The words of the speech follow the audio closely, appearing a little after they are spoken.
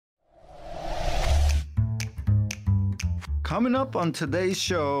Coming up on today's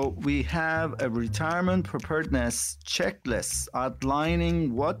show, we have a retirement preparedness checklist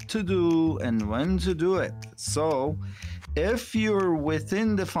outlining what to do and when to do it. So, if you're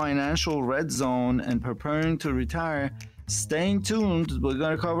within the financial red zone and preparing to retire, staying tuned. We're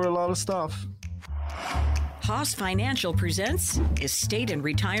going to cover a lot of stuff. Haas Financial presents Estate and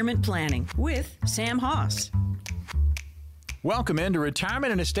Retirement Planning with Sam Haas. Welcome into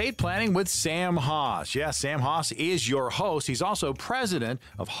Retirement and Estate Planning with Sam Haas. Yes, Sam Haas is your host. He's also president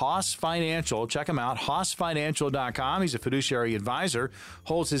of Haas Financial. Check him out, haasfinancial.com. He's a fiduciary advisor,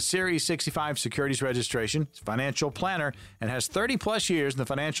 holds his Series 65 securities registration, he's a financial planner, and has 30 plus years in the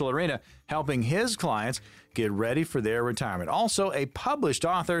financial arena helping his clients get ready for their retirement. Also a published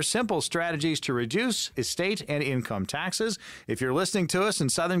author, Simple Strategies to Reduce Estate and Income Taxes. If you're listening to us in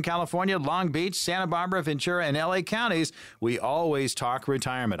Southern California, Long Beach, Santa Barbara, Ventura, and LA counties, we always talk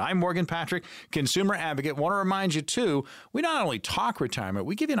retirement. I'm Morgan Patrick, consumer advocate. Want to remind you, too, we not only talk retirement,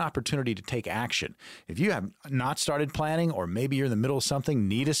 we give you an opportunity to take action. If you have not started planning, or maybe you're in the middle of something,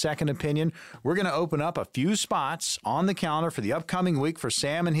 need a second opinion, we're going to open up a few spots on the calendar for the upcoming week for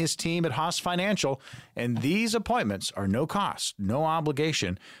Sam and his team at Haas Financial. And these appointments are no cost, no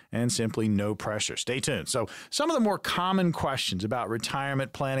obligation, and simply no pressure. Stay tuned. So some of the more common questions about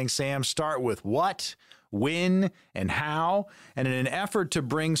retirement planning, Sam, start with what, when, and how. And in an effort to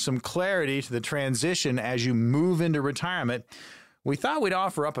bring some clarity to the transition as you move into retirement, we thought we'd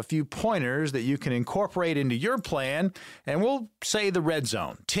offer up a few pointers that you can incorporate into your plan, and we'll say the red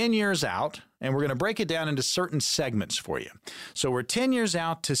zone, 10 years out, and we're going to break it down into certain segments for you. So we're 10 years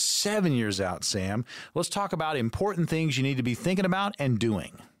out to 7 years out, Sam. Let's talk about important things you need to be thinking about and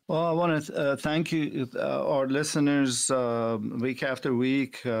doing. Well, I want to thank you, our listeners, week after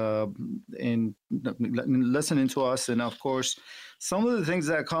week, in listening to us. And of course, some of the things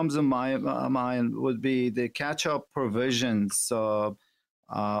that comes in my mind would be the catch-up provisions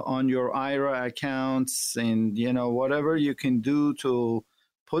on your IRA accounts, and whatever you can do to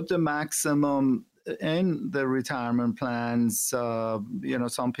put the maximum in the retirement plans.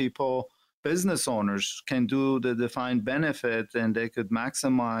 Some people, business owners, can do the defined benefit, and they could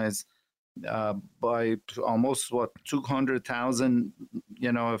maximize by almost 200,000.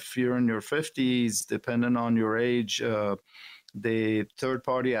 If you're in your 50s, depending on your age, the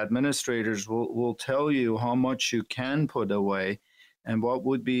third-party administrators will tell you how much you can put away and what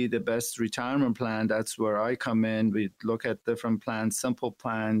would be the best retirement plan. That's where I come in. We look at different plans, simple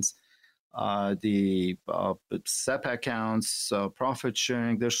plans, the SEP accounts, profit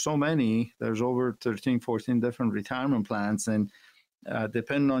sharing. There's so many. There's over 13, 14 different retirement plans. And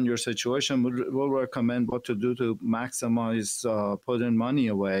depending on your situation, we'll recommend what to do to maximize putting money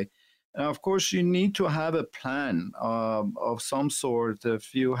away. And of course, you need to have a plan of some sort.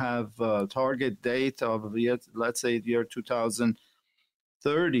 If you have a target date of, let's say, the year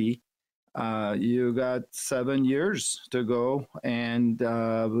 2030, you got 7 years to go, and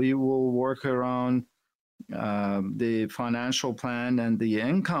we will work around the financial plan and the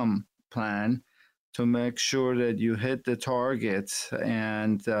income plan to make sure that you hit the target.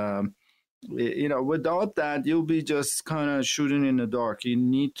 And without that, you'll be just kind of shooting in the dark. You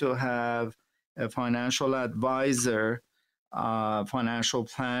need to have a financial advisor, financial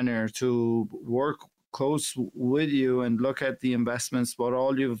planner to work close with you and look at the investments, what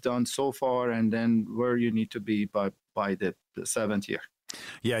all you've done so far, and then where you need to be by the 7th year.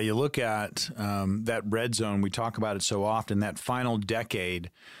 Yeah, you look at that red zone. We talk about it so often, that final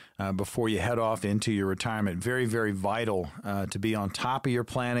decade before you head off into your retirement. Very, very vital to be on top of your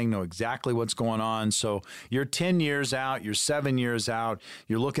planning, know exactly what's going on. So you're 10 years out, you're 7 years out,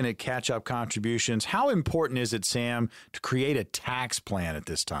 you're looking at catch-up contributions. How important is it, Sam, to create a tax plan at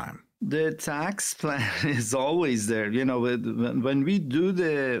this time? The tax plan is always there. When we do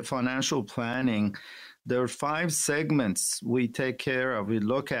the financial planning, there are 5 segments we take care of, we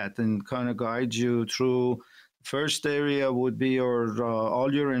look at and kind of guide you through. First area would be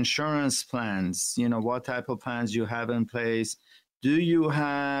all your insurance plans. What type of plans you have in place. Do you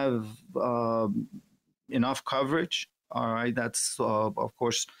have enough coverage? All right, that's of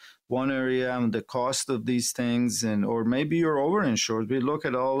course one area, and the cost of these things, or maybe you're overinsured. We look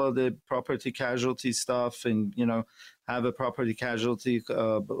at all of the property casualty stuff, and have a property casualty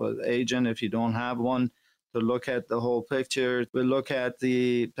agent if you don't have one, to look at the whole picture. We look at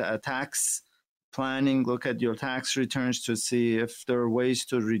the tax planning, look at your tax returns to see if there are ways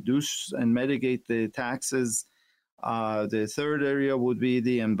to reduce and mitigate the taxes. The third area would be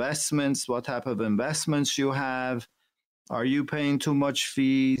the investments, what type of investments you have. Are you paying too much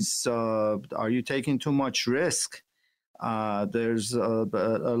fees? Are you taking too much risk? There's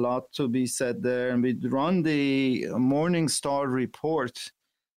a lot to be said there. And we run the Morningstar report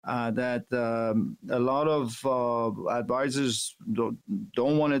that a lot of advisors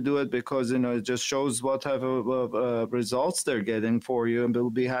don't want to do it because, it just shows what type of results they're getting for you. And we'll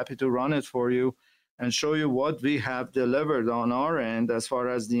be happy to run it for you and show you what we have delivered on our end as far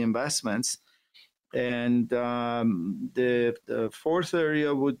as the investments. And the fourth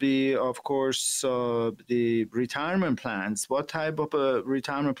area would be, of course, the retirement plans. What type of a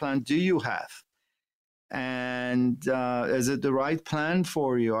retirement plan do you have? And is it the right plan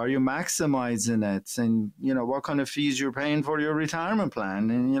for you? Are you maximizing it? And, what kind of fees you're paying for your retirement plan?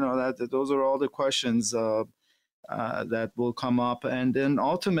 And, those are all the questions that will come up. And then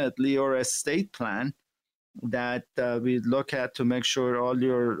ultimately your estate plan that we look at to make sure all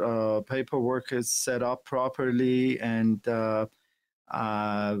your paperwork is set up properly. And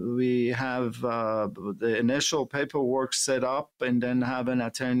we have the initial paperwork set up and then have an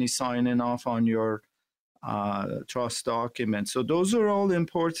attorney signing off on your trust document. So those are all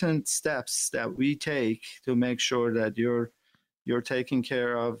important steps that we take to make sure that you're taken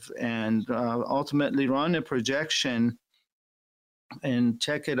care of, and ultimately run a projection and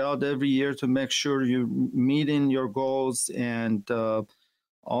check it out every year to make sure you're meeting your goals and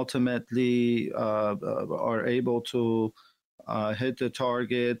ultimately are able to hit the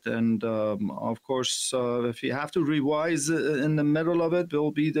target. And of course, if you have to revise in the middle of it,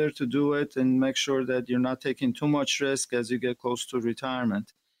 we'll be there to do it and make sure that you're not taking too much risk as you get close to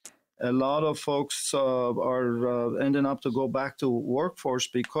retirement. A lot of folks are ending up to go back to workforce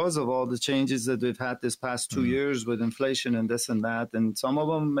because of all the changes that we've had this past 2 years with inflation and this and that. And some of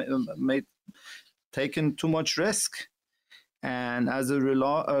them may taken too much risk. And as a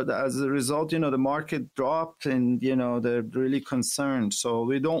result, the market dropped and, they're really concerned. So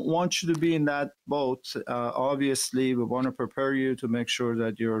we don't want you to be in that boat. Obviously, we want to prepare you to make sure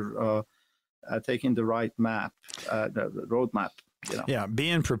that you're taking the right map, the roadmap. Yeah,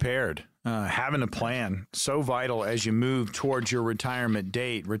 being prepared, having a plan, so vital as you move towards your retirement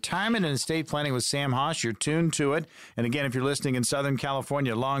date. Retirement and estate planning with Sam Haas, you're tuned to it. And again, if you're listening in Southern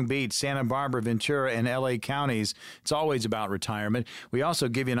California, Long Beach, Santa Barbara, Ventura, and LA counties, it's always about retirement. We also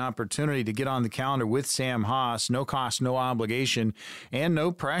give you an opportunity to get on the calendar with Sam Haas, no cost, no obligation, and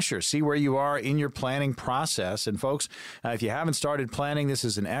no pressure. See where you are in your planning process. And folks, if you haven't started planning, this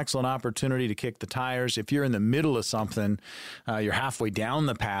is an excellent opportunity to kick the tires. If you're in the middle of something, you're halfway down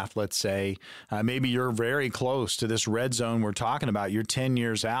the path, let's say, maybe you're very close to this red zone we're talking about. You're 10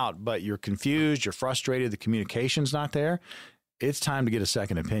 years out, but you're confused, you're frustrated, the communication's not there. It's time to get a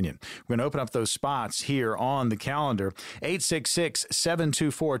second opinion. We're going to open up those spots here on the calendar.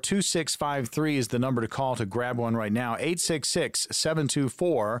 866-724-2653 is the number to call to grab one right now.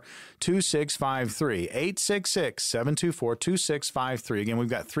 866-724-2653. 866-724-2653. Again, we've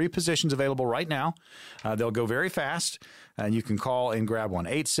got 3 positions available right now. They'll go very fast, and you can call and grab one.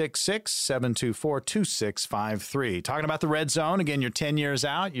 866-724-2653. Talking about the red zone. Again, you're 10 years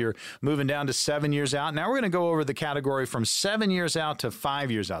out. You're moving down to 7 years out. Now we're going to go over the category from 7 years out to 5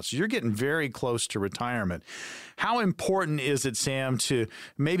 years out. So you're getting very close to retirement. How important is it, Sam, to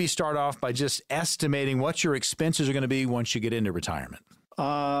maybe start off by just estimating what your expenses are going to be once you get into retirement?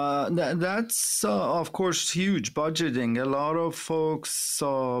 That's, of course, huge. Budgeting. A lot of folks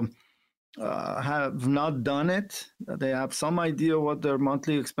have not done it. They have some idea what their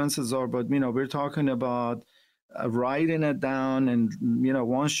monthly expenses are, but, we're talking about writing it down. And,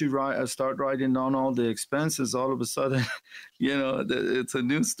 once you start writing down all the expenses, all of a sudden, it's a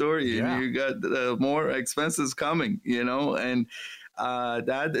new story. Yeah. And you got more expenses coming, and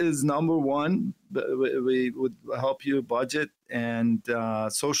that is number one. We would help you budget. And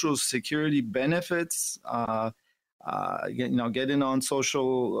Social Security benefits, getting on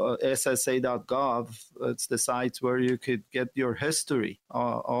social ssa.gov. It's the sites where you could get your history,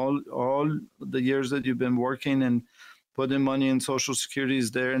 all the years that you've been working and putting money in Social Security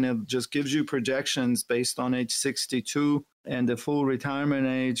is there, and it just gives you projections based on age 62 and the full retirement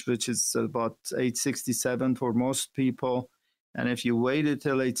age, which is about age 67 for most people. And if you waited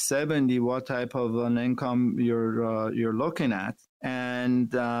till age 70, what type of an income you're looking at.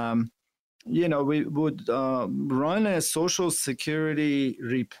 And we would run a Social Security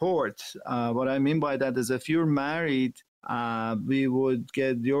report. What I mean by that is if you're married, we would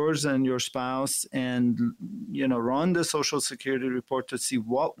get yours and your spouse and, run the Social Security report to see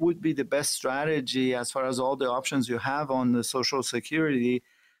what would be the best strategy as far as all the options you have on the Social Security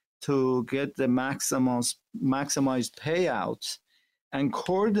to get the maximized payouts. and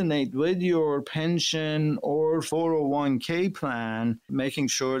coordinate with your pension or 401k plan, making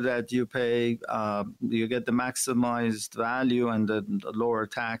sure that you pay, you get the maximized value and the lower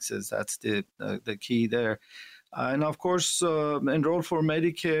taxes. That's the key there. And of course, enroll for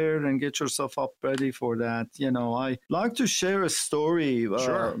Medicare and get yourself up ready for that. I like to share a story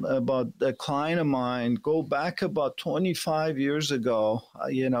about a client of mine. Go back about 25 years ago.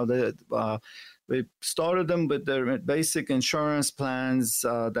 We started them with their basic insurance plans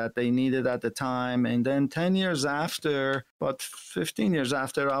that they needed at the time. And then 10 years after, about 15 years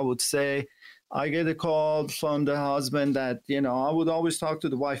after, I would say, I get a call from the husband that, I would always talk to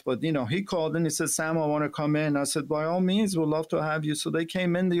the wife, but, he called and he said, Sam, I want to come in. I said, by all means, we'd love to have you. So they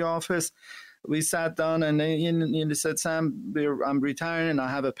came in the office. We sat down and they said, Sam, I'm retiring. I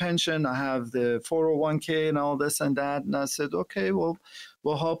have a pension. I have the 401k and all this and that. And I said, okay, well,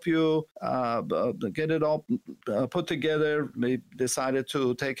 we'll help you get it all put together. We decided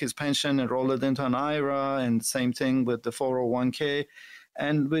to take his pension and roll it into an IRA, and same thing with the 401k.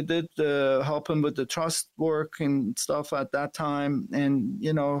 And we did help him with the trust work and stuff at that time. And,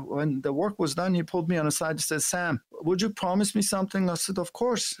 when the work was done, he pulled me on the side and said, Sam, would you promise me something? I said, of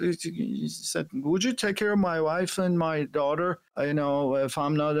course. He said, would you take care of my wife and my daughter, if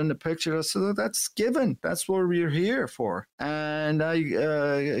I'm not in the picture? I said, that's given. That's what we're here for. And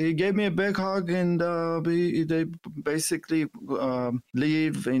he gave me a big hug, and they basically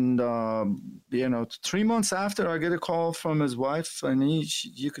leave. And, 3 months after, I get a call from his wife, and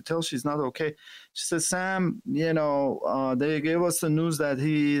you could tell she's not okay. She said, Sam, they gave us the news that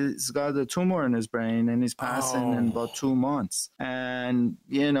he's got a tumor in his brain and he's passing in about 2 months. And,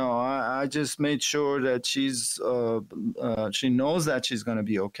 I just made sure that she knows that she's going to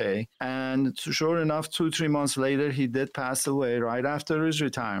be okay. And sure enough, 2-3 months later, he did pass away right after his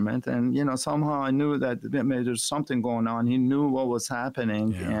retirement. And, somehow I knew that there's something going on. He knew what was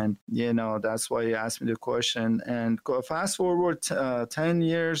happening. Yeah. And, that's why he asked me the question. And fast forward 10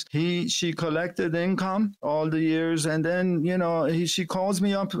 years, she collected income all the years. And then, she calls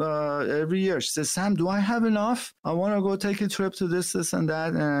me up every year. She says, Sam, do I have enough? I want to go take a trip to this and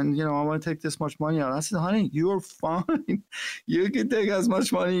that. And, I want to take this much money out. I said, honey, you're fine. You can take as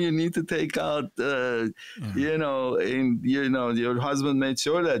much money you need to take out, and, your husband made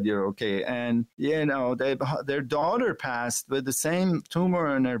sure that you're okay. And, their daughter passed with the same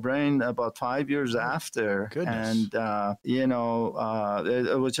tumor in her brain about 5 years after. Goodness. And,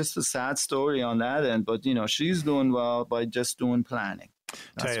 it was just a sad story on that end, but she's doing well by just doing planning.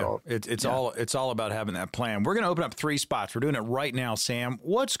 That's it's all about having that plan. We're going to open up 3 spots. We're doing it right now, Sam.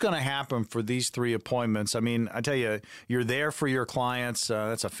 What's going to happen for these 3 appointments? I mean, I tell you, you're there for your clients.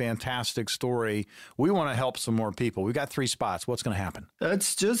 That's a fantastic story. We want to help some more people. We've got 3 spots. What's going to happen?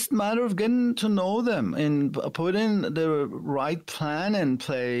 It's just a matter of getting to know them and putting the right plan in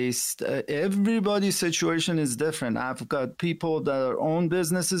place. Everybody's situation is different. I've got people that own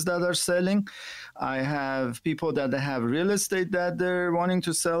businesses that are selling. I have people that have real estate that they're wanting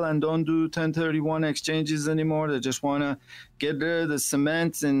to sell and don't do 1031 exchanges anymore. They just want to get rid of the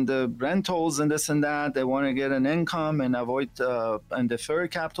cement and the rentals and this and that. They want to get an income and avoid and defer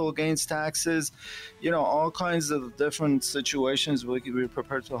capital gains taxes. All kinds of different situations. We're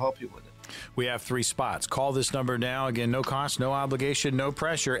prepared to help you with it. We have 3 spots. Call this number now. Again, no cost, no obligation, no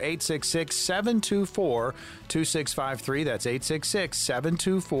pressure. 866-724-2653. That's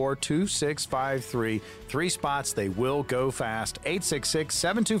 866-724-2653. 3 spots. They will go fast.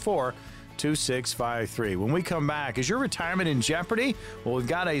 866-724-2653. When we come back, is your retirement in jeopardy? Well, we've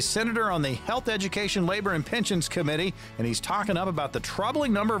got a senator on the Health, Education, Labor, and Pensions Committee, and he's talking up about the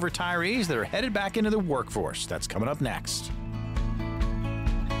troubling number of retirees that are headed back into the workforce. That's coming up next.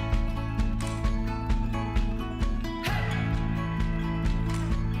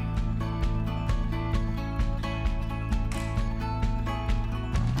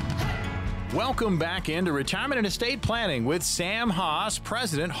 Welcome back into Retirement and Estate Planning with Sam Haas,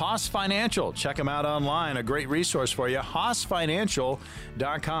 President, Haas Financial. Check him out online, a great resource for you,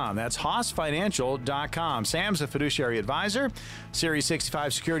 haasfinancial.com. That's haasfinancial.com. Sam's a fiduciary advisor, Series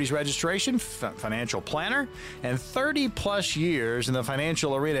 65 securities registration, financial planner, and 30-plus years in the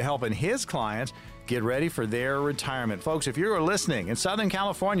financial arena helping his clients get ready for their retirement. Folks, if you're listening in Southern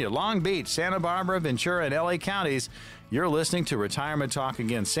California, Long Beach, Santa Barbara, Ventura, and LA counties, you're listening to Retirement Talk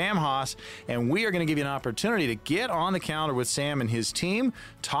again. Sam Haas, and we are going to give you an opportunity to get on the calendar with Sam and his team,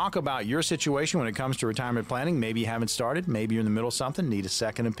 talk about your situation when it comes to retirement planning. Maybe you haven't started, maybe you're in the middle of something, need a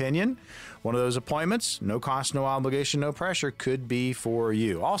second opinion. One of those appointments, no cost, no obligation, no pressure, could be for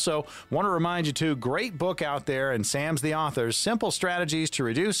you. Also, want to remind you too, great book out there, and Sam's the author, Simple Strategies to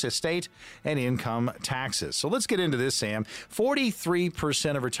Reduce Estate and Income income taxes. So let's get into this, Sam.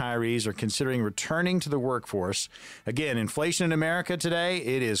 43% of retirees are considering returning to the workforce. Again, inflation in America today,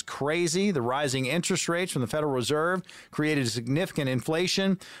 it is crazy. The rising interest rates from the Federal Reserve created significant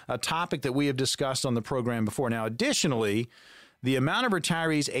inflation, a topic that we have discussed on the program before. Now, additionally, the amount of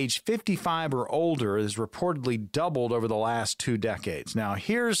retirees aged 55 or older has reportedly doubled over the last 2 decades. Now,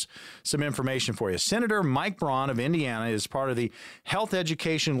 here's some information for you. Senator Mike Braun of Indiana is part of the Health,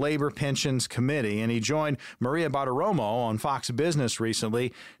 Education, Labor, Pensions Committee, and he joined Maria Bartiromo on Fox Business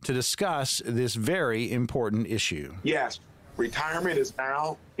recently to discuss this very important issue. Yes, retirement is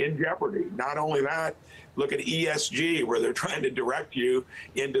now in jeopardy. Not only that, look at ESG, where they're trying to direct you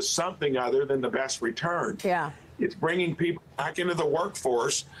into something other than the best return. Yeah. It's bringing people back into the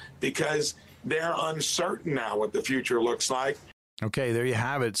workforce because they're uncertain now what the future looks like. Okay, there you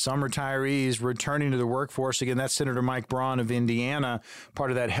have it. Some retirees returning to the workforce. Again, that's Senator Mike Braun of Indiana, part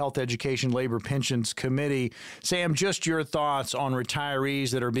of that Health, Education, Labor, Pensions Committee. Sam, just your thoughts on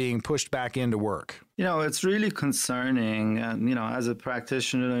retirees that are being pushed back into work. It's really concerning. And, as a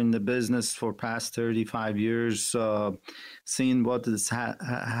practitioner in the business for past 35 years, seeing what has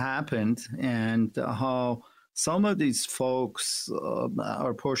happened and how some of these folks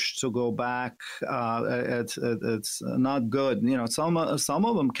are pushed to go back. It's not good. Some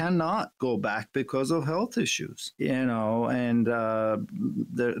of them cannot go back because of health issues. And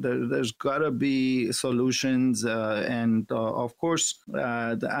there's got to be solutions. And of course,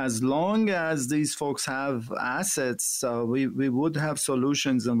 as long as these folks have assets, we would have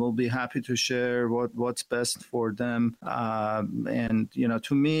solutions, and we'll be happy to share what's best for them. And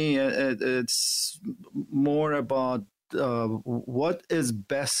to me, it's more about what is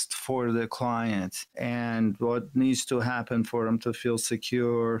best for the client and what needs to happen for them to feel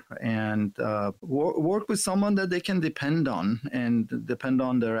secure and work with someone that they can depend on and depend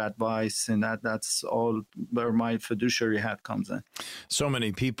on their advice. And that's all where my fiduciary hat comes in. So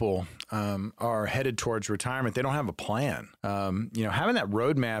many people are headed towards retirement. They don't have a plan. Having that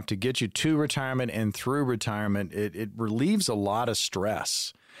roadmap to get you to retirement and through retirement, it relieves a lot of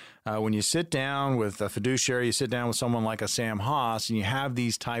stress. When you sit down with a fiduciary, you sit down with someone like a Sam Haas, and you have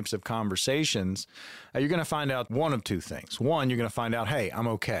these types of conversations, you're going to find out one of two things. One, you're going to find out, hey, I'm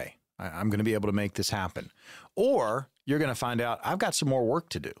okay. I'm going to be able to make this happen. Or you're going to find out, I've got some more work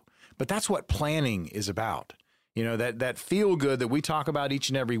to do. But that's what planning is about. That feel good that we talk about each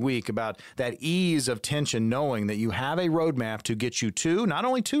and every week, about that ease of tension, knowing that you have a roadmap to get you to, not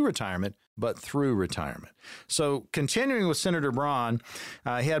only to retirement, but through retirement. So continuing with Senator Braun,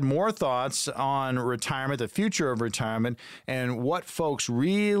 he had more thoughts on retirement, the future of retirement, and what folks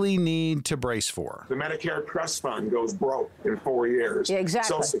really need to brace for. The Medicare Trust Fund goes broke in 4 years. Yeah, exactly.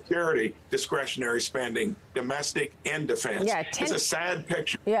 Social Security, discretionary spending, domestic and defense. Yeah, it's a sad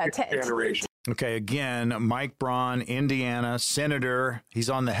picture for generation. Okay, again, Mike Braun, Indiana, Senator. He's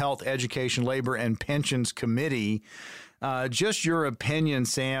on the Health, Education, Labor, and Pensions Committee. Just your opinion,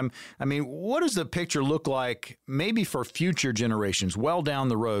 Sam. I mean, what does the picture look like maybe for future generations well down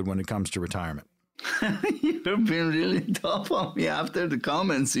the road when it comes to retirement? You've been really tough on me after the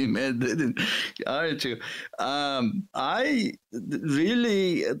comments you made, aren't you? I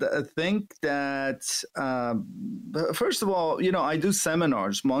really think that, first of all, I do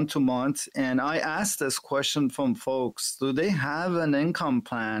seminars month to month, and I ask this question from folks: do they have an income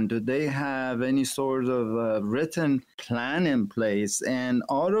plan? Do they have any sort of written plan in place? And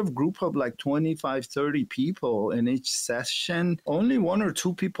out of a group of like 25, 30 people in each session, only 1 or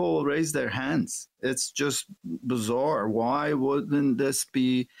 2 people raise their hands. It's just bizarre. Why wouldn't this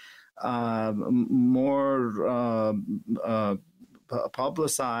be more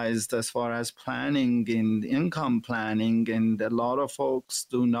publicized as far as planning and income planning? And a lot of folks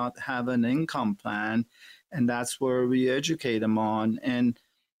do not have an income plan, and that's where we educate them on. And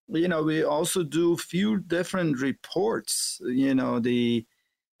we also do few different reports. The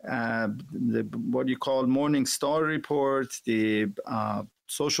what you call Morning Star report, the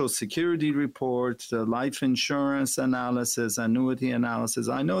Social Security report, the life insurance analysis, annuity analysis.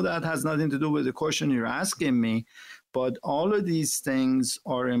 I know that has nothing to do with the question you're asking me, but all of these things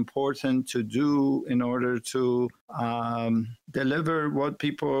are important to do in order to deliver what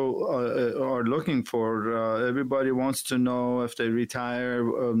people are looking for. Everybody wants to know if they retire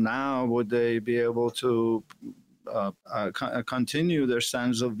now, would they be able to continue their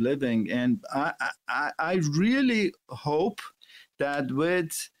standards of living? And I really hope that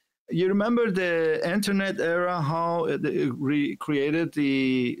you remember the internet era, how it created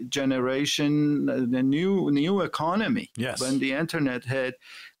the generation, the new economy. Yes. When the internet hit.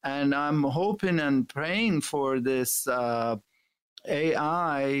 And I'm hoping and praying for this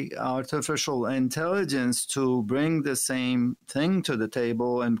AI, artificial intelligence, to bring the same thing to the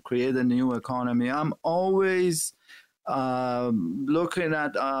table and create a new economy. I'm always looking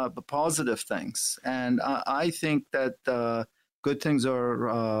at the positive things, and I think that good things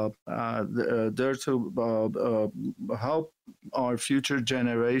are there to help our future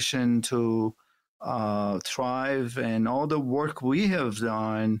generation to thrive, and all the work we have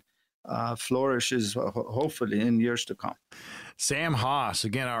done flourishes hopefully in years to come. Sam Haas,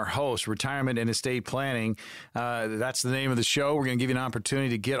 again, our host, Retirement and Estate Planning. That's the name of the show. We're going to give you an opportunity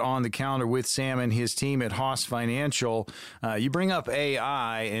to get on the calendar with Sam and his team at Haas Financial. You bring up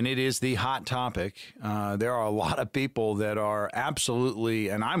AI, and it is the hot topic. There are a lot of people that are absolutely,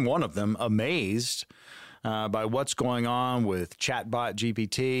 and I'm one of them, amazed by what's going on with chatbot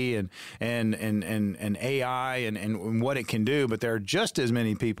GPT and AI and what it can do. But there are just as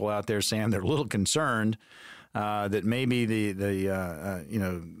many people out there, Sam, that are a little concerned that maybe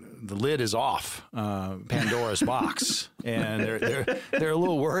the lid is off Pandora's box, and they're a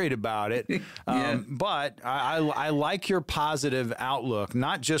little worried about it. But I like your positive outlook,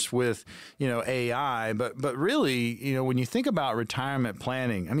 not just with AI, but really when you think about retirement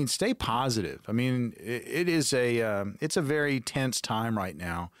planning. I mean, stay positive. I mean, it's a very tense time right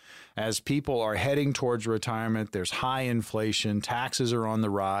now. As people are heading towards retirement, there's high inflation, taxes are on the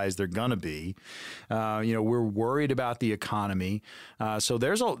rise. They're going to be. We're worried about the economy. So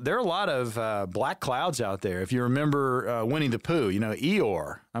there are a lot of black clouds out there. If you remember Winnie the Pooh,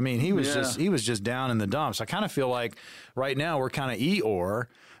 Eeyore. I mean, he was just down in the dumps. I kind of feel like right now we're kind of Eeyore.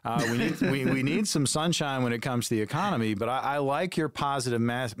 We need some sunshine when it comes to the economy. But I like your positive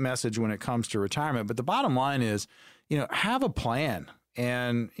message when it comes to retirement. But the bottom line is, have a plan.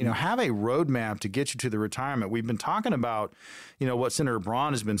 And, have a roadmap to get you to the retirement. We've been talking about, what Senator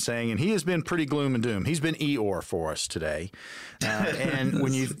Braun has been saying, and he has been pretty gloom and doom. He's been Eeyore for us today. And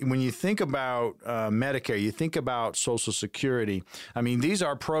when you think about Medicare, you think about Social Security. I mean, these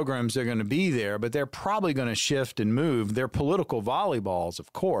are programs that are going to be there, but they're probably going to shift and move. They're political volleyballs,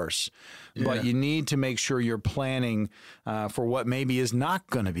 of course, but you need to make sure you're planning for what maybe is not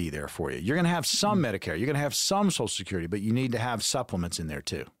going to be there for you. You're going to have some Medicare. You're going to have some Social Security, but you need to have supplements in there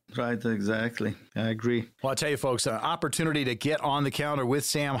too. Right, exactly. I agree. Well, I'll tell you, folks, an opportunity to get on the calendar with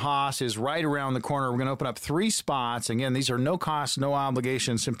Sam Haas is right around the corner. We're going to open up 3 spots. Again, these are no cost, no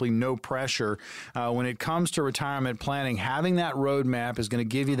obligation, simply no pressure. When it comes to retirement planning, having that roadmap is going to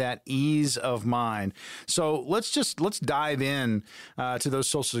give you that ease of mind. So let's dive in to those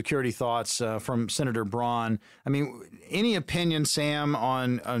Social Security thoughts from Senator Braun. I mean, any opinion, Sam,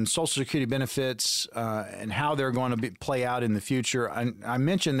 on Social Security benefits and how they're going to play out in the future? I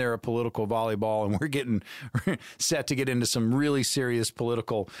mentioned they're a political volleyball, and we're getting set to get into some really serious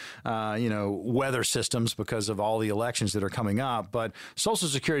political, weather systems because of all the elections that are coming up. But Social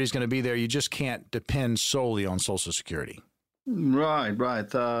Security is going to be there. You just can't depend solely on Social Security. Right.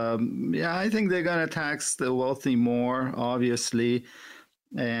 I think they're going to tax the wealthy more, obviously.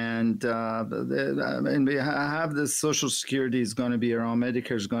 And we have the Social Security is going to be around,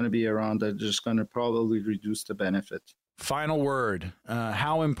 Medicare is going to be around. They're just going to probably reduce the benefit. Final word.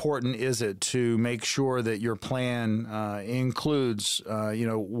 How important is it to make sure that your plan includes,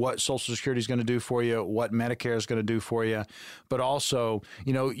 what Social Security is going to do for you, what Medicare is going to do for you, but also,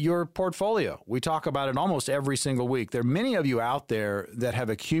 your portfolio. We talk about it almost every single week. There are many of you out there that have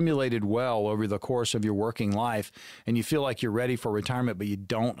accumulated well over the course of your working life, and you feel like you're ready for retirement, but you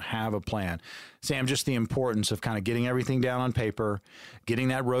don't have a plan. Sam, just the importance of kind of getting everything down on paper, getting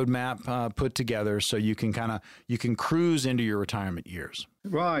that roadmap put together so you can cruise into your retirement years.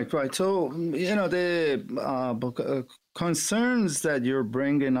 Right. So, the concerns that you're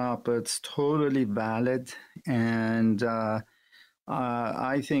bringing up, it's totally valid. And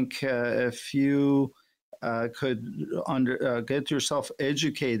I think if you could get yourself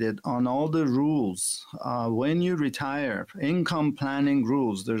educated on all the rules when you retire, income planning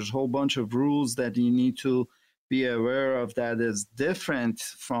rules. There's a whole bunch of rules that you need to be aware of that is different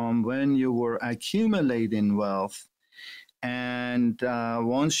from when you were accumulating wealth. And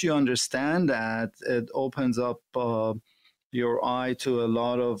once you understand that, it opens up your eye to a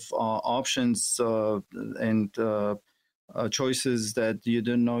lot of options and choices that you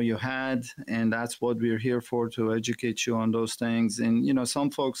didn't know you had, and that's what we're here for, to educate you on those things. And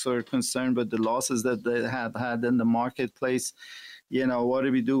some folks are concerned with the losses that they have had in the marketplace. What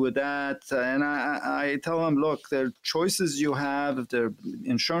do we do with that? And I tell them, look, there are choices you have. There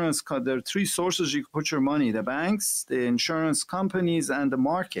insurance. There are 3 sources you can put your money: the banks, the insurance companies, and the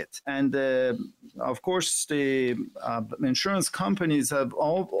market. And of course, the insurance companies have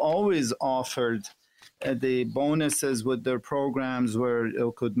always offered the bonuses with their programs where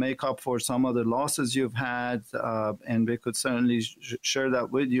it could make up for some of the losses you've had, and we could certainly share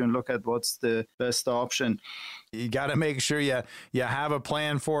that with you and look at what's the best option. You got to make sure you have a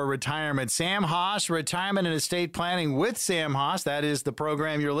plan for retirement. Sam Haas, Retirement and Estate Planning with Sam Haas. That is the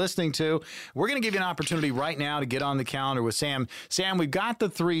program you're listening to. We're going to give you an opportunity right now to get on the calendar with Sam. Sam, we've got the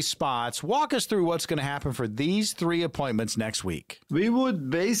 3 spots. Walk us through what's going to happen for these 3 appointments next week. We would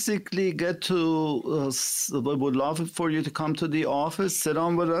basically get to, we would love for you to come to the office, sit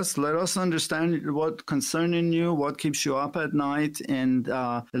on with us, let us understand what's concerning you, what keeps you up at night, and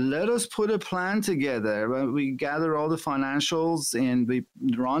let us put a plan together. We gather all the financials and we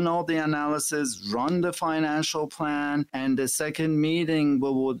run all the analysis, run the financial plan, and the second meeting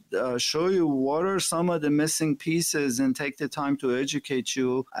we would show you what are some of the missing pieces and take the time to educate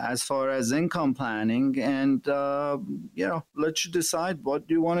you as far as income planning, and let you decide what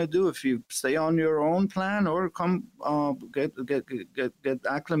you want to do, if you stay on your own plan or come get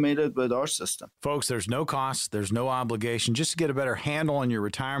acclimated with our system. Folks, there's no cost, there's no obligation. Just to get a better handle on your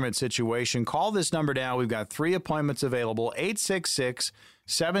retirement situation, call this number down. We've got 3 appointments available,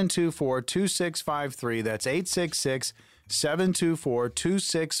 866-724-2653. That's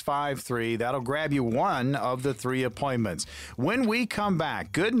 866-724-2653. That'll grab you one of the 3 appointments. When we come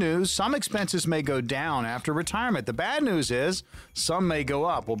back, good news, some expenses may go down after retirement. The bad news is some may go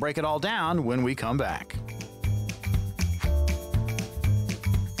up. We'll break it all down when we come back.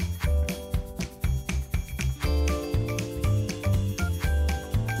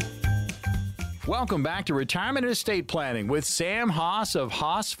 Welcome back to Retirement and Estate Planning with Sam Haas of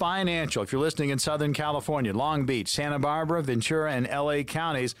Haas Financial. If you're listening in Southern California, Long Beach, Santa Barbara, Ventura, and LA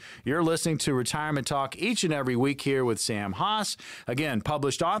counties, you're listening to Retirement Talk each and every week here with Sam Haas. Again,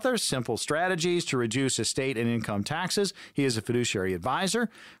 published author, Simple Strategies to Reduce Estate and Income Taxes. He is a fiduciary advisor,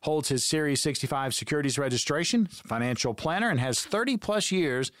 holds his Series 65 securities registration, financial planner, and has 30-plus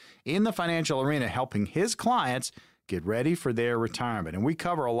years in the financial arena helping his clients get ready for their retirement. And we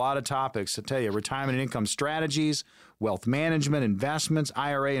cover a lot of topics to tell you: retirement and income strategies, wealth management, investments,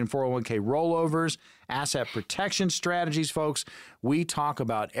 IRA and 401k rollovers, asset protection strategies, folks. We talk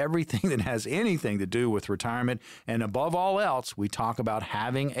about everything that has anything to do with retirement. And above all else, we talk about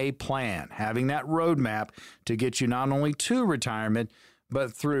having a plan, having that roadmap to get you not only to retirement,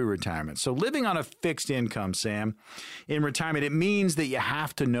 but through retirement. So living on a fixed income, Sam, in retirement, it means that you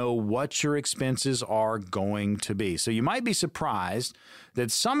have to know what your expenses are going to be. So you might be surprised that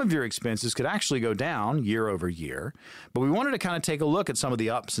some of your expenses could actually go down year over year. But we wanted to kind of take a look at some of the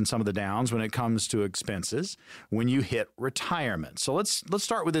ups and some of the downs when it comes to expenses when you hit retirement. So let's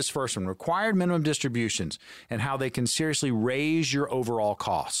start with this first one: required minimum distributions and how they can seriously raise your overall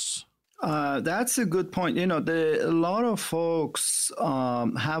costs. That's a good point. A lot of folks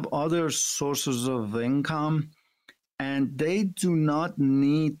have other sources of income, and they do not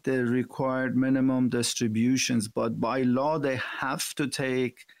need the required minimum distributions, but by law, they have to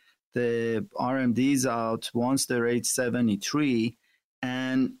take the RMDs out once they're age 73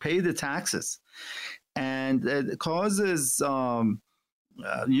 and pay the taxes. And it causes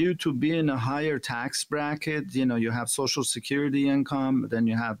you to be in a higher tax bracket. You have Social Security income, then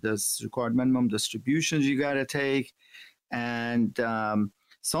you have this required minimum distributions you got to take. And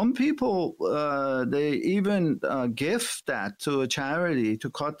some people, they even gift that to a charity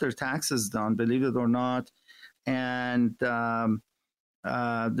to cut their taxes down, believe it or not. And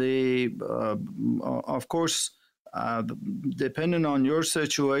of course, depending on your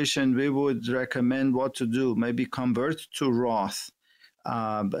situation, we would recommend what to do. Maybe convert to Roth.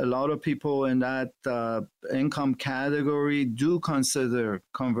 A lot of people in that income category do consider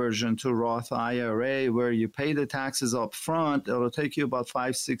conversion to Roth IRA, where you pay the taxes up front. It'll take you about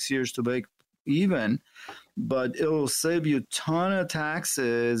 5-6 years to break even, but it will save you a ton of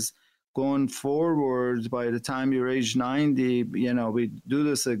taxes going forward. By the time you're age 90, we do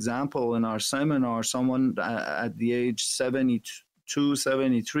this example in our seminar: someone at the age 72,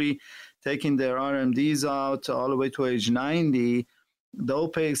 73, taking their RMDs out all the way to age 90, they'll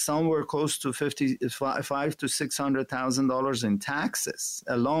pay somewhere close to $55,000 to $600,000 in taxes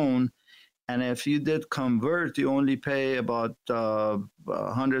alone. And if you did convert, you only pay about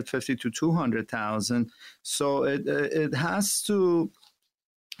 $150,000 to $200,000. So it has to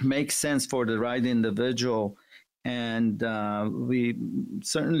make sense for the right individual. And we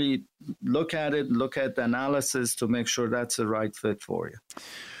certainly look at the analysis to make sure that's the right fit for you.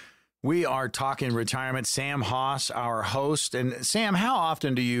 We are talking retirement. Sam Hoss, our host. And Sam, how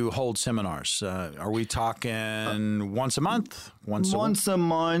often do you hold seminars? Are we talking once a month? Once a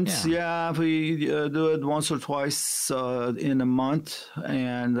month, yeah. We do it once or twice in a month.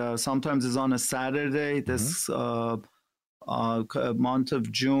 And sometimes it's on a Saturday. This month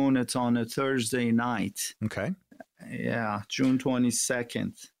of June, it's on a Thursday night. Okay. Yeah, June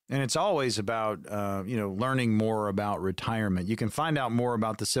 22nd. And it's always about, learning more about retirement. You can find out more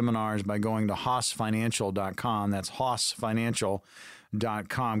about the seminars by going to hossfinancial.com. That's hossfinancial.com.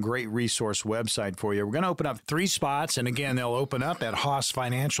 Great resource website for you. We're going to open up 3 spots. And again, they'll open up at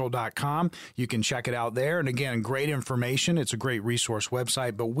hossfinancial.com. You can check it out there. And again, great information. It's a great resource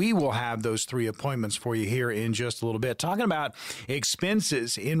website. But we will have those 3 appointments for you here in just a little bit. Talking about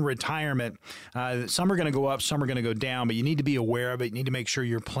expenses in retirement. Some are going to go up, some are going to go down, but you need to be aware of it. You need to make sure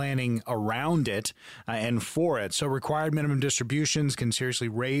you're planning around it and for it. So required minimum distributions can seriously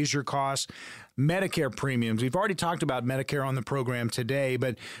raise your costs. Medicare premiums. We've already talked about Medicare on the program today,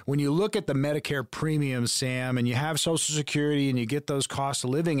 but when you look at the Medicare premiums, Sam, and you have Social Security and you get those cost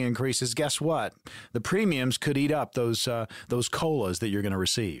of living increases, guess what? The premiums could eat up those COLAs that you're going to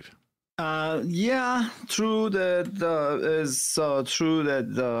receive. Yeah, true that true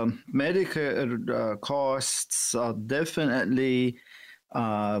that the Medicare costs definitely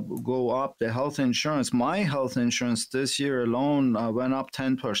go up. The health insurance, my health insurance this year alone went up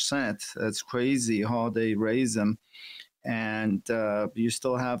 10%. That's crazy how they raise them. And you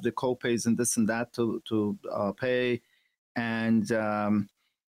still have the copays and this and that to pay. And,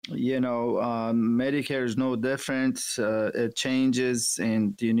 Medicare is no different. It changes,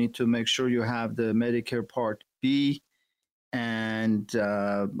 and you need to make sure you have the Medicare Part B and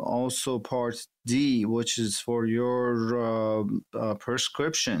also Part D, which is for your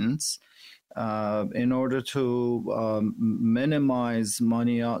prescriptions, in order to minimize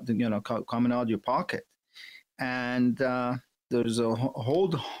money out, coming out of your pocket. And there's a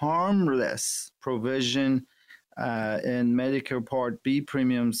hold harmless provision in Medicare Part B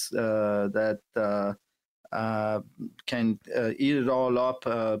premiums that can eat it all up,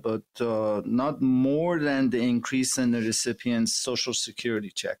 but not more than the increase in the recipient's Social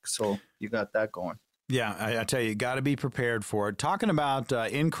Security check. So you got that going. Yeah, I tell you, got to be prepared for it. Talking about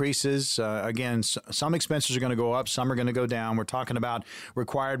increases, again, some expenses are going to go up, some are going to go down. We're talking about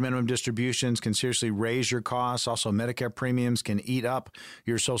required minimum distributions can seriously raise your costs. Also, Medicare premiums can eat up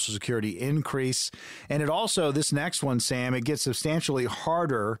your Social Security increase. And it also, this next one, Sam, it gets substantially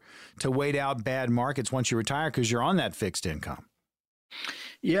harder to wait out bad markets once you retire because you're on that fixed income.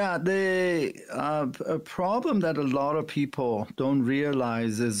 Yeah, a problem that a lot of people don't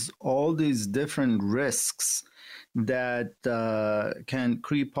realize is all these different risks that can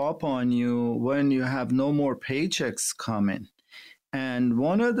creep up on you when you have no more paychecks coming. And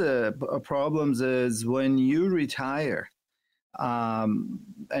one of the problems is when you retire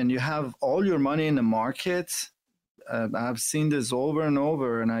and you have all your money in the market. I've seen this over and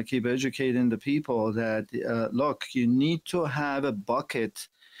over, and I keep educating the people that, look, you need to have a bucket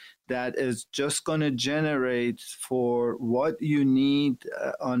that is just going to generate for what you need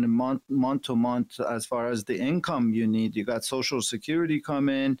on a month to month as far as the income you need. You got Social Security come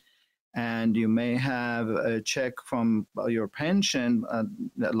in, and you may have a check from your pension. A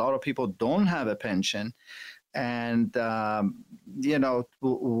lot of people don't have a pension. And,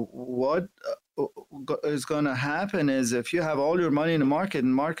 what is going to happen is if you have all your money in the market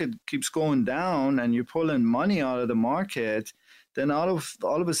and market keeps going down and you're pulling money out of the market, then all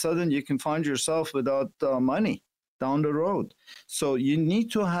of a sudden you can find yourself without money down the road. So you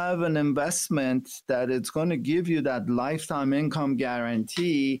need to have an investment that it's going to give you that lifetime income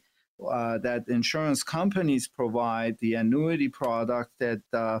guarantee that insurance companies provide, the annuity product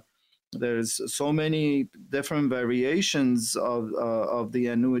that there's so many different variations of the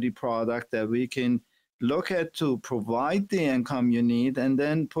annuity product that we can look at to provide the income you need, and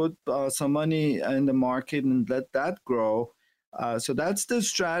then put some money in the market and let that grow. So that's the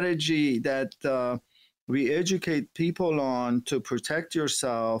strategy that we educate people on to protect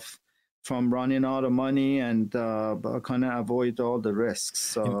yourself from running out of money and kind of avoid all the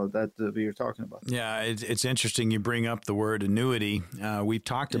risks that we were talking about. Yeah, it's interesting you bring up the word annuity. We've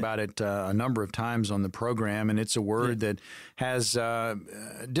talked about it a number of times on the program, and it's a word that has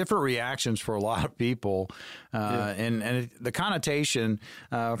different reactions for a lot of people. And the connotation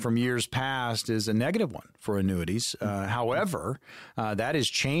from years past is a negative one for annuities. However, that is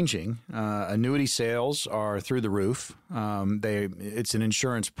changing. Annuity sales are through the roof. It's an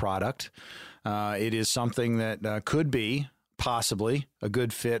insurance product. It is something that could be possibly a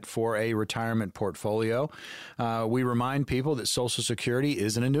good fit for a retirement portfolio. We remind people that Social Security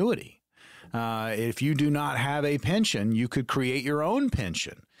is an annuity. If you do not have a pension, you could create your own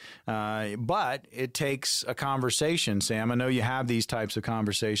pension. But it takes a conversation, Sam. I know you have these types of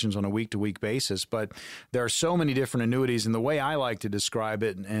conversations on a week-to-week basis, but there are so many different annuities. And the way I like to describe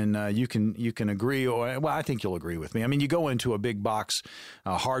it, and you can agree, or well, I think you'll agree with me. I mean, you go into a big box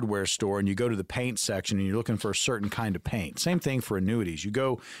hardware store and you go to the paint section and you're looking for a certain kind of paint. Same thing for annuities. You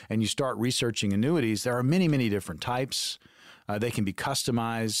go and you start researching annuities. There are many, many different types. They can be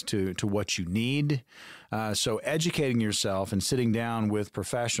customized to what you need. So educating yourself and sitting down with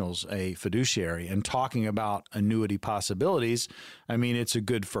professionals, a fiduciary, and talking about annuity possibilities, I mean, it's a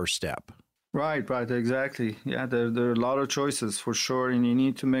good first step. Right, exactly. Yeah, there are a lot of choices for sure, and you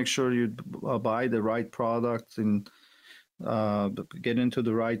need to make sure you buy the right product and get into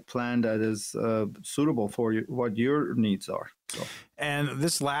the right plan that is suitable for you, what your needs are. So. And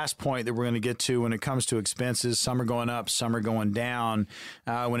this last point that we're going to get to when it comes to expenses, some are going up, some are going down.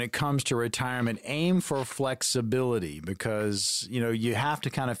 When it comes to retirement, aim for flexibility because, you have to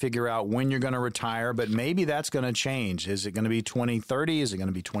kind of figure out when you're going to retire, but maybe that's going to change. Is it going to be 2030? Is it going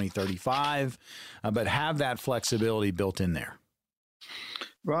to be 2035? But have that flexibility built in there.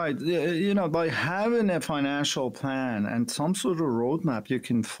 Right. By having a financial plan and some sort of roadmap you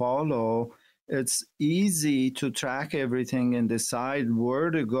can follow, it's easy to track everything and decide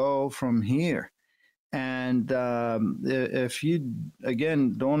where to go from here. And if you,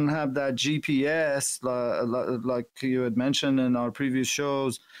 again, don't have that GPS, like you had mentioned in our previous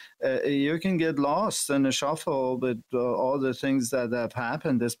shows, you can get lost in a shuffle with all the things that have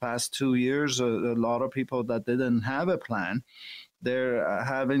happened this past 2 years. A lot of people that didn't have a plan, they're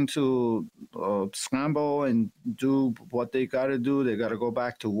having to scramble and do what they got to do. They got to go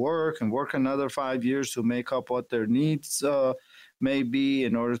back to work and work another 5 years to make up what their needs may be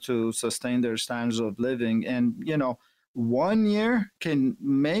in order to sustain their standards of living. And, 1 year can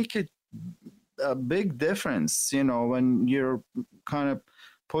make a big difference, when you're kind of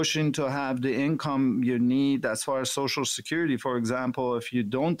pushing to have the income you need as far as Social Security. For example, if you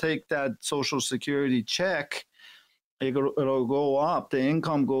don't take that Social Security check, it'll go up. The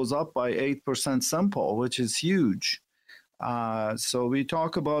income goes up by 8% simple, which is huge. So we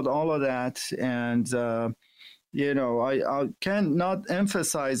talk about all of that. And, I cannot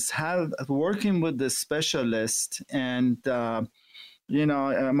emphasize working with the specialist. And, I'm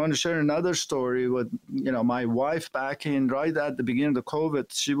going to share another story with, my wife back right at the beginning of the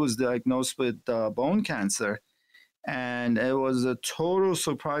COVID. She was diagnosed with bone cancer. And it was a total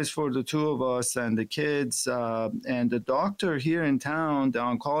surprise for the two of us and the kids. And the doctor here in town, the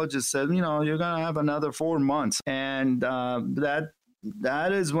oncologist said, you're going to have another 4 months. And that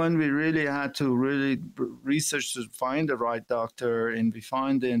is when we really had to research to find the right doctor. And we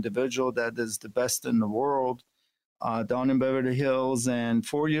find the individual that is the best in the world down in Beverly Hills. And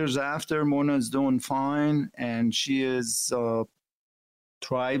 4 years after, Mona is doing fine. And she is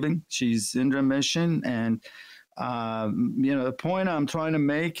thriving. She's in remission. And the point I'm trying to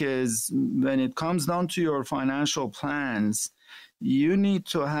make is when it comes down to your financial plans, you need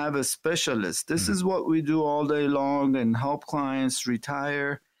to have a specialist. This is what we do all day long and help clients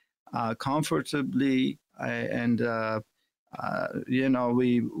retire comfortably. We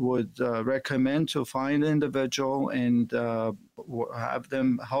would recommend to find an individual and have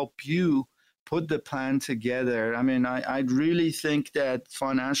them help you put the plan together. I mean, I really think that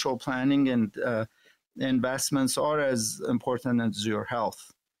financial planning and investments are as important as your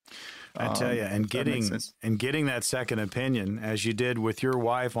health. I tell you, and getting that second opinion, as you did with your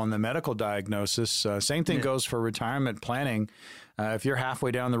wife on the medical diagnosis, same thing goes for retirement planning. If you're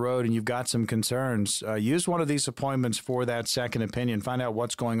halfway down the road and you've got some concerns, use one of these appointments for that second opinion. Find out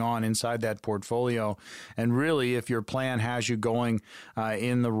what's going on inside that portfolio. And really, if your plan has you going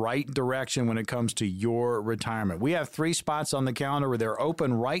in the right direction when it comes to your retirement. We have 3 spots on the calendar where they're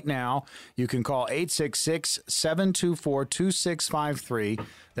open right now. You can call 866-724-2653.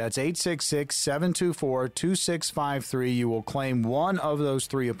 That's 866-724-2653. You will claim one of those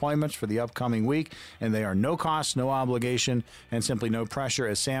 3 appointments for the upcoming week, and they are no cost, no obligation, and simply no pressure.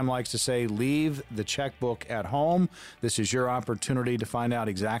 As Sam likes to say, leave the checkbook at home. This is your opportunity to find out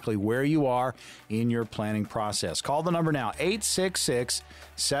exactly where you are in your planning process. Call the number now,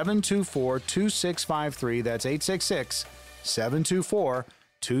 866-724-2653. That's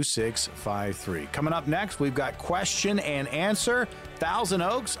 866-724-2653. Coming up next, we've got Question and Answer. Thousand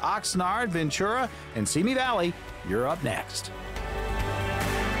Oaks, Oxnard, Ventura, and Simi Valley. You're up next.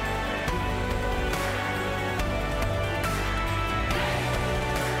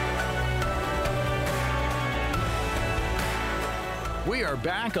 We are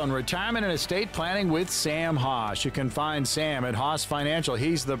back on Retirement and Estate Planning with Sam Haas. You can find Sam at Haas Financial.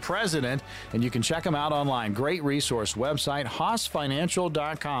 He's the president, and you can check him out online. Great resource website,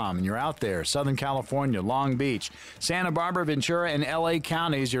 haasfinancial.com. And you're out there, Southern California, Long Beach, Santa Barbara, Ventura, and L.A.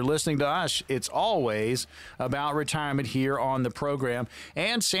 counties. You're listening to us. It's always about retirement here on the program.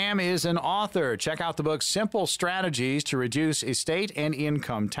 And Sam is an author. Check out the book, Simple Strategies to Reduce Estate and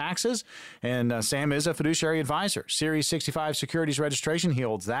Income Taxes. And Sam is a fiduciary advisor. Series 65 Securities Registration. He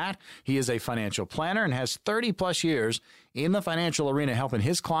holds that. He is a financial planner and has 30 plus years in the financial arena helping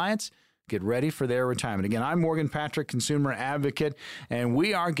his clients get ready for their retirement. Again, I'm Morgan Patrick, consumer advocate, and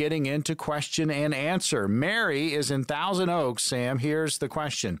we are getting into question and answer. Mary is in Thousand Oaks. Sam, here's the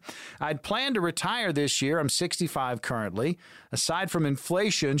question. I'd planned to retire this year. I'm 65 currently. Aside from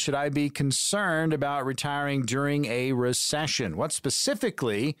inflation, should I be concerned about retiring during a recession? What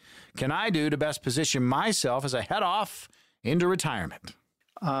specifically can I do to best position myself as I head off into retirement?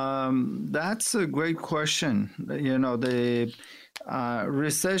 That's a great question. You know, the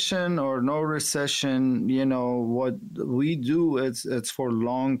recession or no recession, you know, what we do, it's for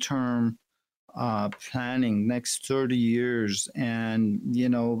long-term planning, next 30 years. And, you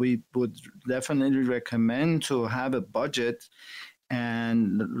know, we would definitely recommend to have a budget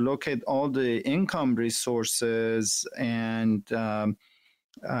and look at all the income resources and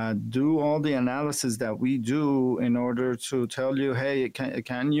do all the analysis that we do in order to tell you, hey,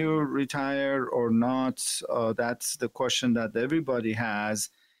 can you retire or not? That's the question that everybody has.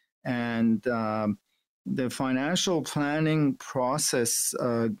 And the financial planning process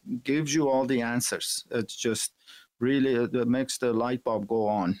gives you all the answers. It's just really, it makes the light bulb go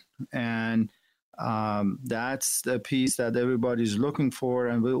on. And that's the piece that everybody's looking for,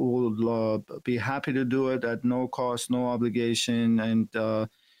 and we will be happy to do it at no cost, no obligation. And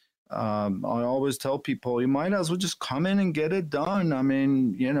I always tell people, you might as well just come in and get it done. I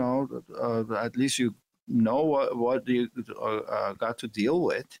mean, you know, at least you know what you got to deal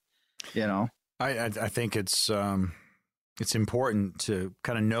with, you know. I think it's important to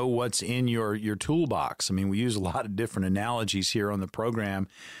kind of know what's in your toolbox. I mean, we use a lot of different analogies here on the program.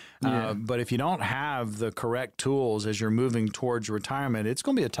 But if you don't have the correct tools as you're moving towards retirement, it's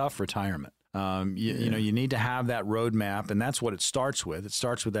going to be a tough retirement. You know, you need to have that roadmap, and that's what it starts with. It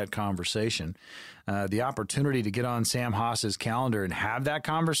starts with that conversation. The opportunity to get on Sam Haas's calendar and have that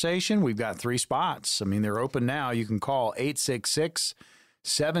conversation, we've got 3 spots. I mean, they're open now. You can call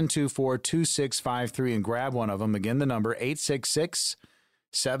 866-724-2653 and grab one of them. Again, the number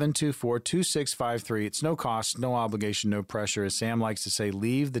 866-724-2653. It's no cost, no obligation, no pressure. As Sam likes to say,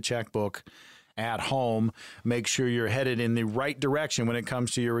 leave the checkbook at home. Make sure you're headed in the right direction when it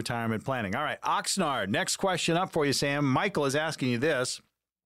comes to your retirement planning. All right, Oxnard, next question up for you, Sam. Michael is asking you this.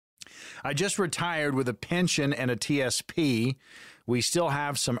 I just retired with a pension and a TSP. We still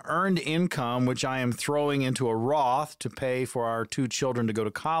have some earned income, which I am throwing into a Roth to pay for our 2 children to go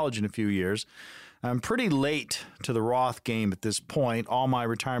to college in a few years. I'm pretty late to the Roth game at this point. All my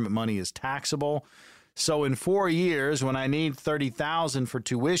retirement money is taxable. So in 4 years, when I need $30,000 for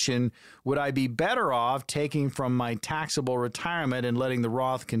tuition, would I be better off taking from my taxable retirement and letting the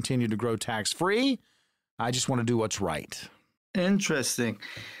Roth continue to grow tax-free? I just want to do what's right. Interesting.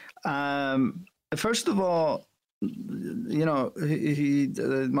 First of all, you know,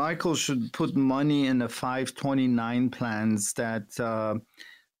 Michael should put money in the 529 plans that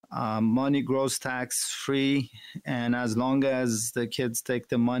money grows tax-free, and as long as the kids take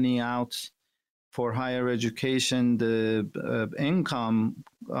the money out for higher education, the income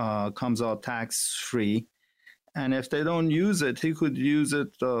comes out tax-free. And if they don't use it, he could use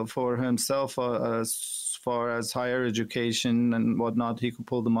it for himself as far as higher education and whatnot. He could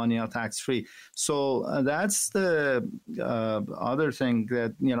pull the money out tax-free. So that's the other thing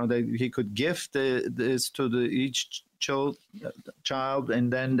that, you know, he could gift this to each child,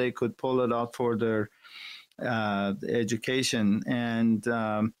 and then they could pull it out for their education. And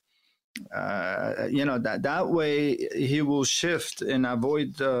you know, that way he will shift and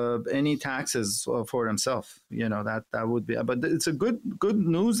avoid any taxes for himself. You know, that would be, but it's a good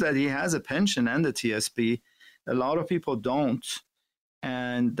news that he has a pension and the TSP. A lot of people don't,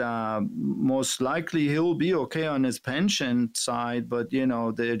 and most likely he'll be okay on his pension side, but you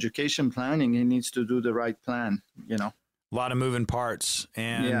know, the education planning, he needs to do the right plan, you know. A lot of moving parts,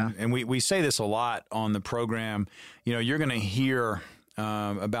 and we say this a lot on the program. You know, you're going to hear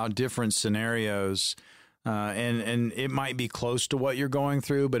about different scenarios, and it might be close to what you're going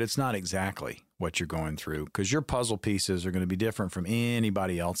through, but it's not exactly what you're going through, because your puzzle pieces are going to be different from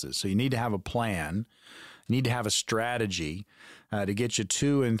anybody else's. So you need to have a plan. You need to have a strategy to get you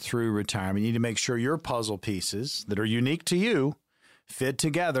to and through retirement. You need to make sure your puzzle pieces that are unique to you fit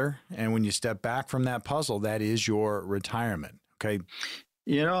together. And when you step back from that puzzle, that is your retirement. Okay.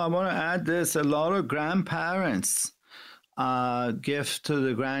 I want to add this. A lot of grandparents give to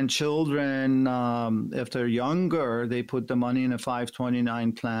the grandchildren. If they're younger, they put the money in a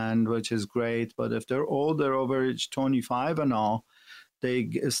 529 plan, which is great. But if they're older, over age 25 and all, they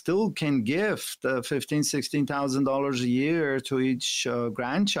still can gift $15,000, $16,000 a year to each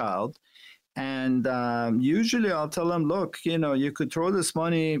grandchild. And usually I'll tell them, look, you could throw this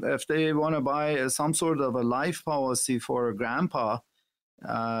money if they want to buy some sort of a life policy for a grandpa.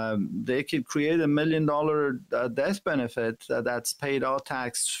 They could create $1 million death benefit that's paid out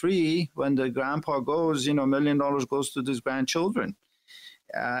tax-free. When the grandpa goes, $1 million goes to his grandchildren.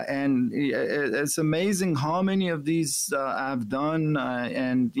 And it's amazing how many of these I've done.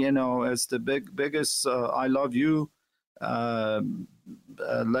 And, it's the biggest I love you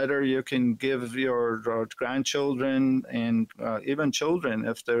letter you can give your grandchildren and even children.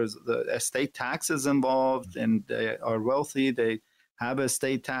 If there's the estate taxes involved and they are wealthy, they have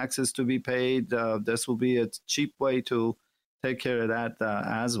estate taxes to be paid. This will be a cheap way to take care of that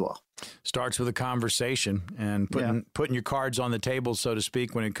as well. Starts with a conversation and putting your cards on the table, so to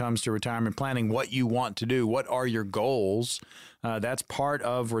speak, when it comes to retirement planning, what you want to do, what are your goals. That's part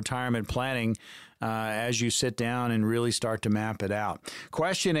of retirement planning as you sit down and really start to map it out.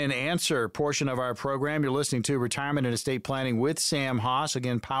 Question and answer portion of our program. You're listening to Retirement and Estate Planning with Sam Hoss,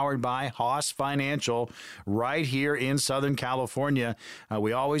 again, powered by Hoss Financial right here in Southern California.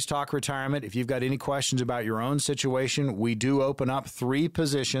 We always talk retirement. If you've got any questions about your own situation, we do open up 3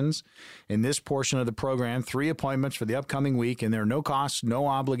 positions in this portion of the program, 3 appointments for the upcoming week, and there are no costs, no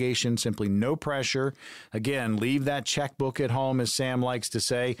obligation, simply no pressure. Again, leave that checkbook at home, as Sam likes to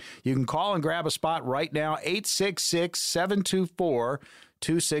say. You can call and grab a spot right now,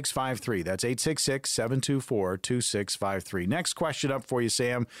 866-724-2653. That's 866-724-2653. Next question up for you,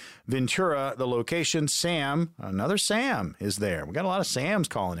 Sam. Ventura, the location. Sam, another Sam is there. We got a lot of Sams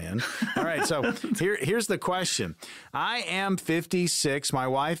calling in. All right, so here's the question. I am 56, my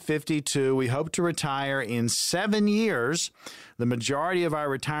wife 52. We hope to retire in 7 years. The majority of our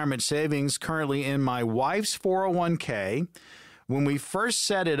retirement savings currently in my wife's 401k. When we first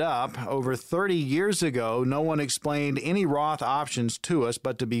set it up over 30 years ago, no one explained any Roth options to us,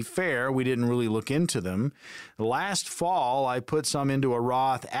 but to be fair, we didn't really look into them. Last fall, I put some into a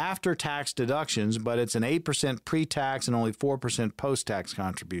Roth after tax deductions, but it's an 8% pre-tax and only 4% post-tax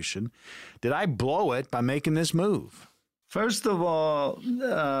contribution. Did I blow it by making this move? First of all,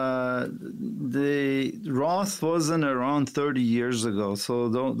 the Roth wasn't around 30 years ago, so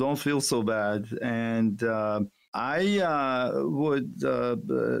don't feel so bad. And I would,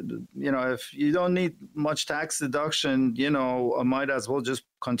 if you don't need much tax deduction, I might as well just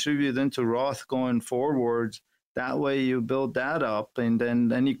contribute into Roth going forward. That way you build that up, and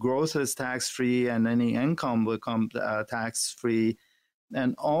then any growth is tax-free and any income will come tax-free.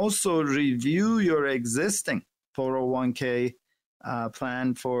 And also review your existing 401k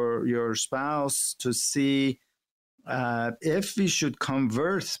plan for your spouse to see if we should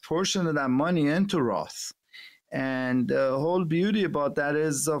convert a portion of that money into Roth. And the whole beauty about that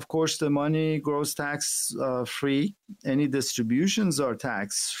is, of course, the money grows tax free. Any distributions are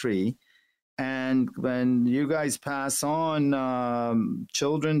tax free. And when you guys pass on,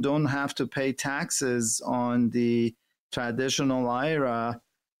 children don't have to pay taxes on the traditional IRA.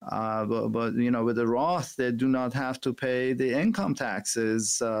 But with the Roth, they do not have to pay the income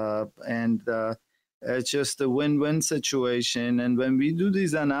taxes. It's just a win-win situation. And when we do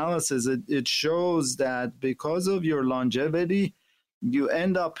these analysis, it shows that because of your longevity, you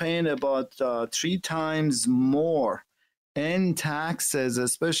end up paying about 3 times more in taxes,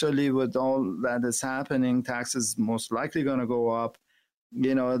 especially with all that is happening. Taxes most likely going to go up.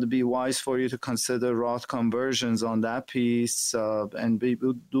 It'd be wise for you to consider Roth conversions on that piece, and we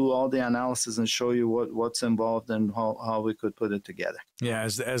will do all the analysis and show you what's involved and how we could put it together. Yeah,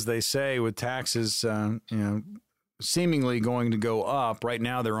 as they say, with taxes, seemingly going to go up. Right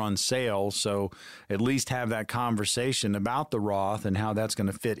now they're on sale, so at least have that conversation about the Roth and how that's going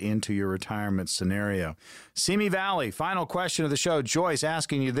to fit into your retirement scenario. Simi Valley, final question of the show. Joyce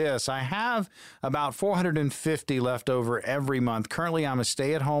asking you this. I have about $450 left over every month. Currently, I'm a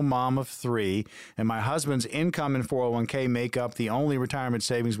stay-at-home mom of 3, and my husband's income and 401k make up the only retirement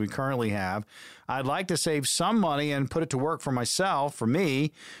savings we currently have. I'd like to save some money and put it to work for myself, for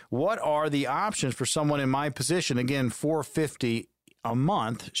me. What are the options for someone in my position? Again, $450 a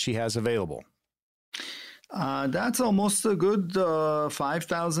month she has available. That's almost a good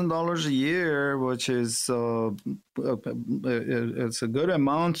 $5,000 a year, which is it's a good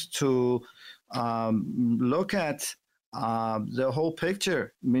amount to look at the whole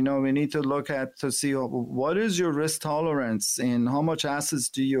picture. We need to look at to see what is your risk tolerance and how much assets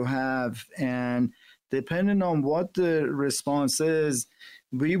do you have. And depending on what the response is,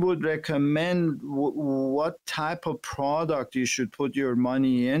 we would recommend what type of product you should put your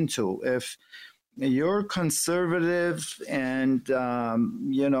money into. If you're conservative and,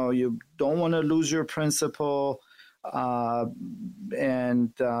 you don't want to lose your principal, you're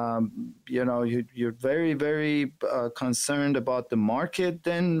very, very concerned about the market,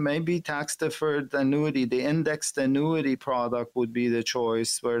 then maybe tax-deferred annuity, the indexed annuity product would be the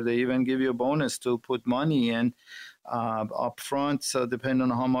choice, where they even give you a bonus to put money in up front, so depending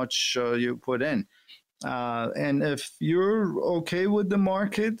on how much you put in. And if you're okay with the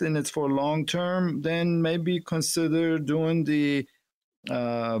market and it's for long term, then maybe consider doing the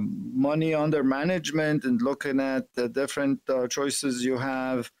money under management and looking at the different choices you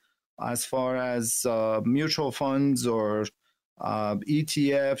have as far as mutual funds or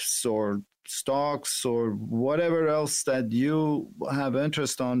ETFs or stocks or whatever else that you have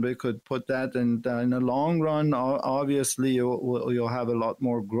interest on. We could put that in the long run. Obviously, you'll have a lot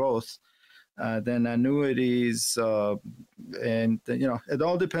more growth than annuities, and it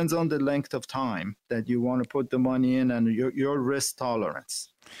all depends on the length of time that you want to put the money in and your risk tolerance.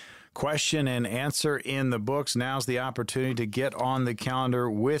 Question and answer in the books. Now's the opportunity to get on the calendar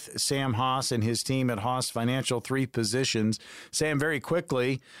with Sam Haas and his team at Haas Financial. 3 positions. Sam, very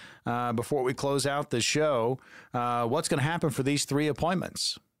quickly, before we close out the show, what's going to happen for these 3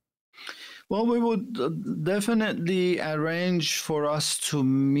 appointments? Well, we would definitely arrange for us to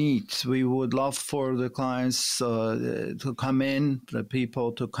meet. We would love for the clients to come in, the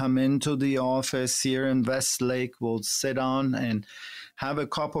people to come into the office here in Westlake. We'll sit down and have a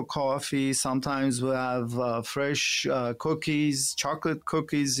cup of coffee. Sometimes we'll have fresh cookies, chocolate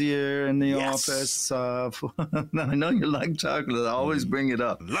cookies here in the office. I know you like chocolate. I always bring it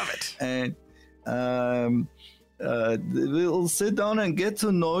up. Love it. And we'll sit down and get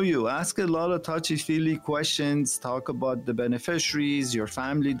to know you, ask a lot of touchy-feely questions, talk about the beneficiaries, your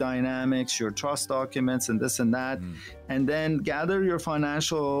family dynamics, your trust documents, and this and that, and then gather your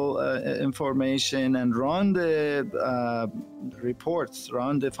financial information and run the reports,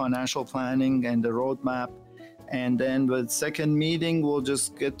 run the financial planning and the roadmap. And then with second meeting, we'll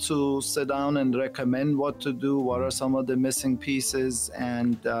just get to sit down and recommend what to do, what are some of the missing pieces,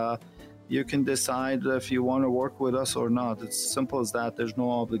 and you can decide if you want to work with us or not. It's simple as that. There's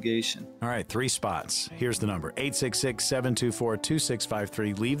no obligation. All right, 3 spots. Here's the number,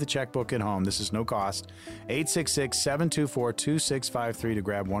 866-724-2653. Leave the checkbook at home. This is no cost. 866-724-2653 to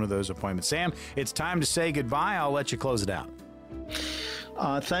grab one of those appointments. Sam, it's time to say goodbye. I'll let you close it out.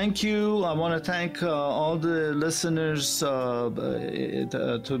 Thank you. I want to thank all the listeners to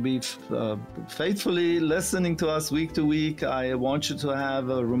be faithfully listening to us week to week. I want you to have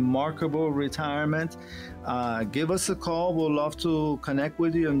a remarkable retirement. Give us a call. We'll love to connect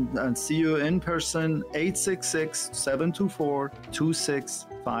with you and see you in person.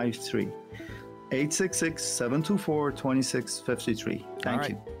 866-724-2653. 866-724-2653. Thank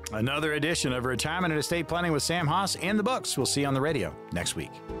you. Another edition of Retirement and Estate Planning with Sam Haas in the books. We'll see you on the radio next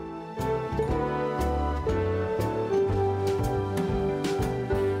week.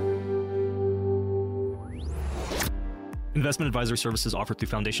 Investment advisory services offered through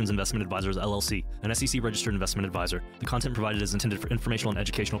Foundations Investment Advisors, LLC, an SEC-registered investment advisor. The content provided is intended for informational and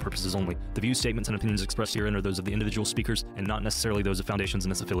educational purposes only. The views, statements, and opinions expressed herein are those of the individual speakers and not necessarily those of Foundations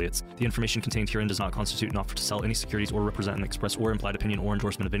and its affiliates. The information contained herein does not constitute an offer to sell any securities or represent an express or implied opinion or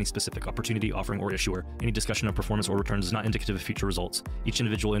endorsement of any specific opportunity, offering, or issuer. Any discussion of performance or returns is not indicative of future results. Each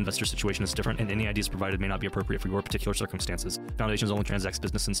individual investor situation is different, and any ideas provided may not be appropriate for your particular circumstances. Foundations only transacts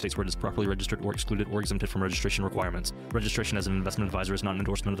business in states where it is properly registered or excluded or exempted from registration requirements. Registration as an investment advisor is not an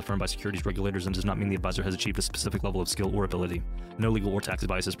endorsement of the firm by securities regulators and does not mean the advisor has achieved a specific level of skill or ability. No legal or tax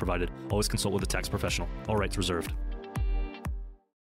advice is provided. Always consult with a tax professional. All rights reserved.